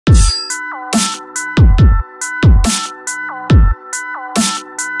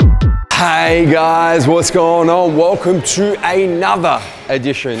Hey guys, what's going on? Welcome to another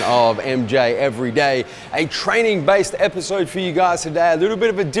edition of MJ Everyday, a training-based episode for you guys today. A little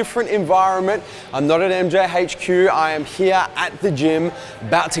bit of a different environment. I'm not at MJ HQ. I am here at the gym,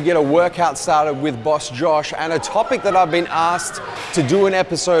 about to get a workout started with Boss Josh, and a topic that I've been asked to do an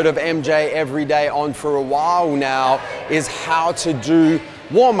episode of MJ Everyday on for a while now is how to do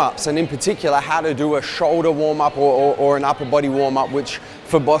warm-ups, and in particular how to do a shoulder warm-up or an upper body warm-up, which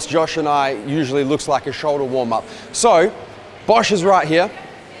for Boss Josh and I usually looks like a shoulder warm-up. So Bosch is right here.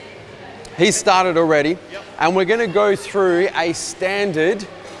 He's started already. And we're gonna go through a standard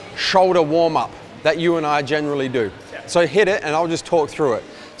shoulder warm-up that you and I generally do. So hit it and I'll just talk through it.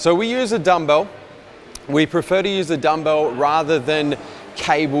 So we use a dumbbell. We prefer to use a dumbbell rather than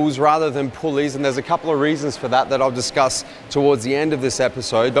cables, rather than pulleys, and there's a couple of reasons for that I'll discuss towards the end of this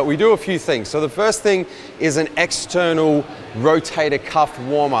episode, but we do a few things. So the first thing is an external rotator cuff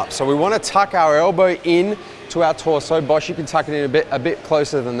warm-up. So we want to tuck our elbow in to our torso. Bosch, you can tuck it in a bit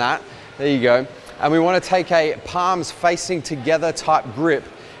closer than that. There you go. And we want to take a palms facing together type grip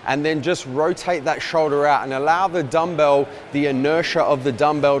and then just rotate that shoulder out and allow the dumbbell, the inertia of the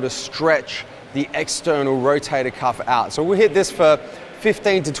dumbbell, to stretch the external rotator cuff out. So we'll hit this for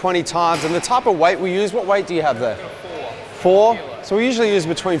 15 to 20 times, and the type of weight we use, what weight do you have there? 4? So we usually use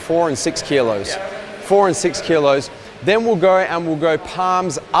between 4 and 6 kilos. 4 and 6 kilos. Then we'll go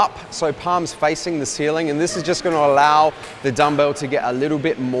palms up, so palms facing the ceiling, and this is just going to allow the dumbbell to get a little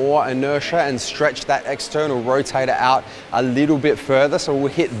bit more inertia and stretch that external rotator out a little bit further. So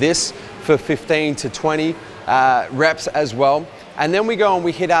we'll hit this for 15 to 20 reps as well. And then we go and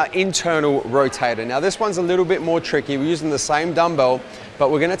we hit our internal rotator. Now this one's a little bit more tricky. We're using the same dumbbell, but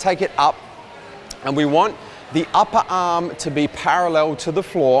we're gonna take it up, and we want the upper arm to be parallel to the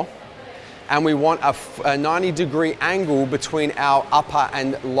floor, and we want a 90-degree angle between our upper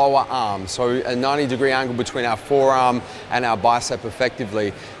and lower arm. So a 90-degree angle between our forearm and our bicep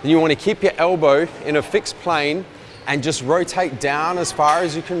effectively. Then you wanna keep your elbow in a fixed plane and just rotate down as far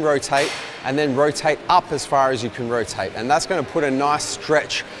as you can rotate, and then rotate up as far as you can rotate. And that's gonna put a nice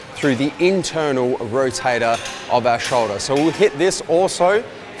stretch through the internal rotator of our shoulder. So we'll hit this also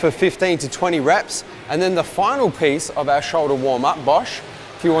for 15 to 20 reps. And then the final piece of our shoulder warm-up, Bosch,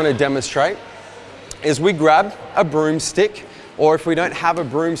 if you wanna demonstrate, is we grab a broomstick, or if we don't have a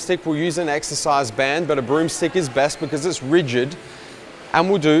broomstick, we'll use an exercise band, but a broomstick is best because it's rigid, and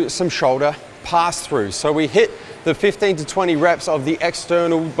we'll do some shoulder pass-through. So we hit the 15 to 20 reps of the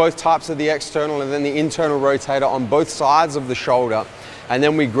external, both types of the external and then the internal rotator on both sides of the shoulder. And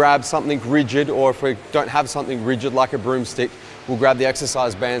then we grab something rigid, or if we don't have something rigid like a broomstick, we'll grab the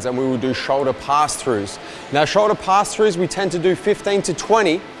exercise bands and we will do shoulder pass-throughs. Now shoulder pass-throughs, we tend to do 15 to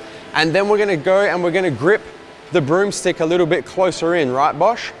 20, and then we're gonna go and we're gonna grip the broomstick a little bit closer in, right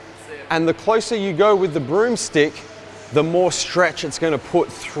Bosch? And the closer you go with the broomstick, the more stretch it's gonna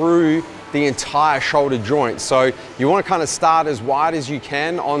put through the entire shoulder joint. So you want to kind of start as wide as you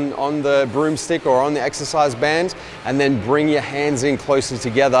can on the broomstick or on the exercise band, and then bring your hands in closer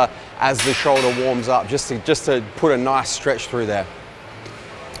together as the shoulder warms up, just to put a nice stretch through there.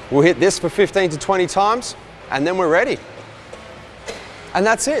 We'll hit this for 15 to 20 times, and then we're ready. And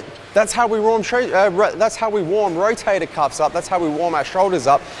that's it. That's how we warm rotator cuffs up. That's how we warm our shoulders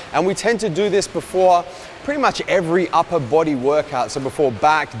up. And we tend to do this before pretty much every upper body workout. So before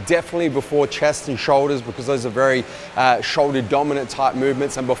back, definitely before chest and shoulders, because those are very shoulder dominant type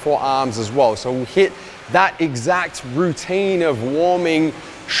movements, and before arms as well. So we'll hit that exact routine of warming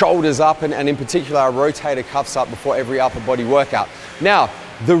shoulders up and in particular our rotator cuffs up before every upper body workout. Now,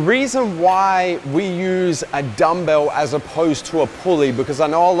 the reason why we use a dumbbell as opposed to a pulley, because I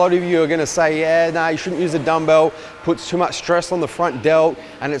know a lot of you are gonna say, yeah, no, you shouldn't use a dumbbell, puts too much stress on the front delt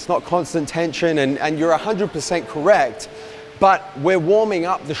and it's not constant tension, and you're 100% correct, but we're warming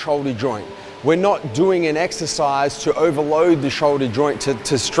up the shoulder joint. We're not doing an exercise to overload the shoulder joint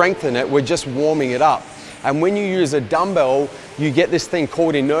to strengthen it, we're just warming it up. And when you use a dumbbell, you get this thing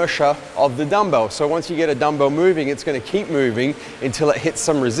called inertia of the dumbbell. So once you get a dumbbell moving, it's going to keep moving until it hits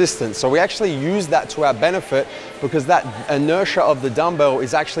some resistance. So we actually use that to our benefit, because that inertia of the dumbbell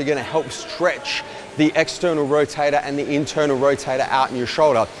is actually going to help stretch the external rotator and the internal rotator out in your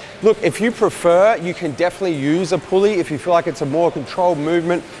shoulder. Look, if you prefer, you can definitely use a pulley. If you feel like it's a more controlled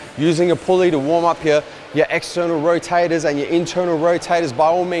movement, using a pulley to warm up your external rotators and your internal rotators, by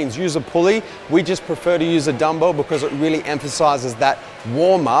all means use a pulley. We just prefer to use a dumbbell because it really emphasizes that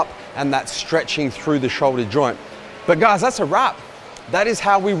warm up and that stretching through the shoulder joint. But guys, that's a wrap. That is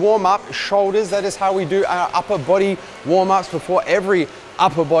how we warm up shoulders. That is how we do our upper body warm-ups before every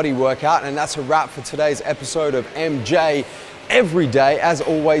upper body workout. And that's a wrap for today's episode of MJ every day. As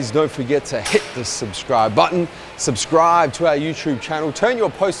always, don't forget to hit the subscribe button, subscribe to our YouTube channel, turn your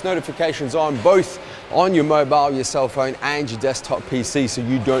post notifications on both on your mobile, your cell phone, and your desktop PC so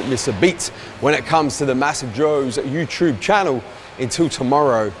you don't miss a beat when it comes to the Massive Joes YouTube channel. Until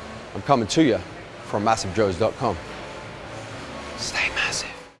tomorrow, I'm coming to you from MassiveJoes.com.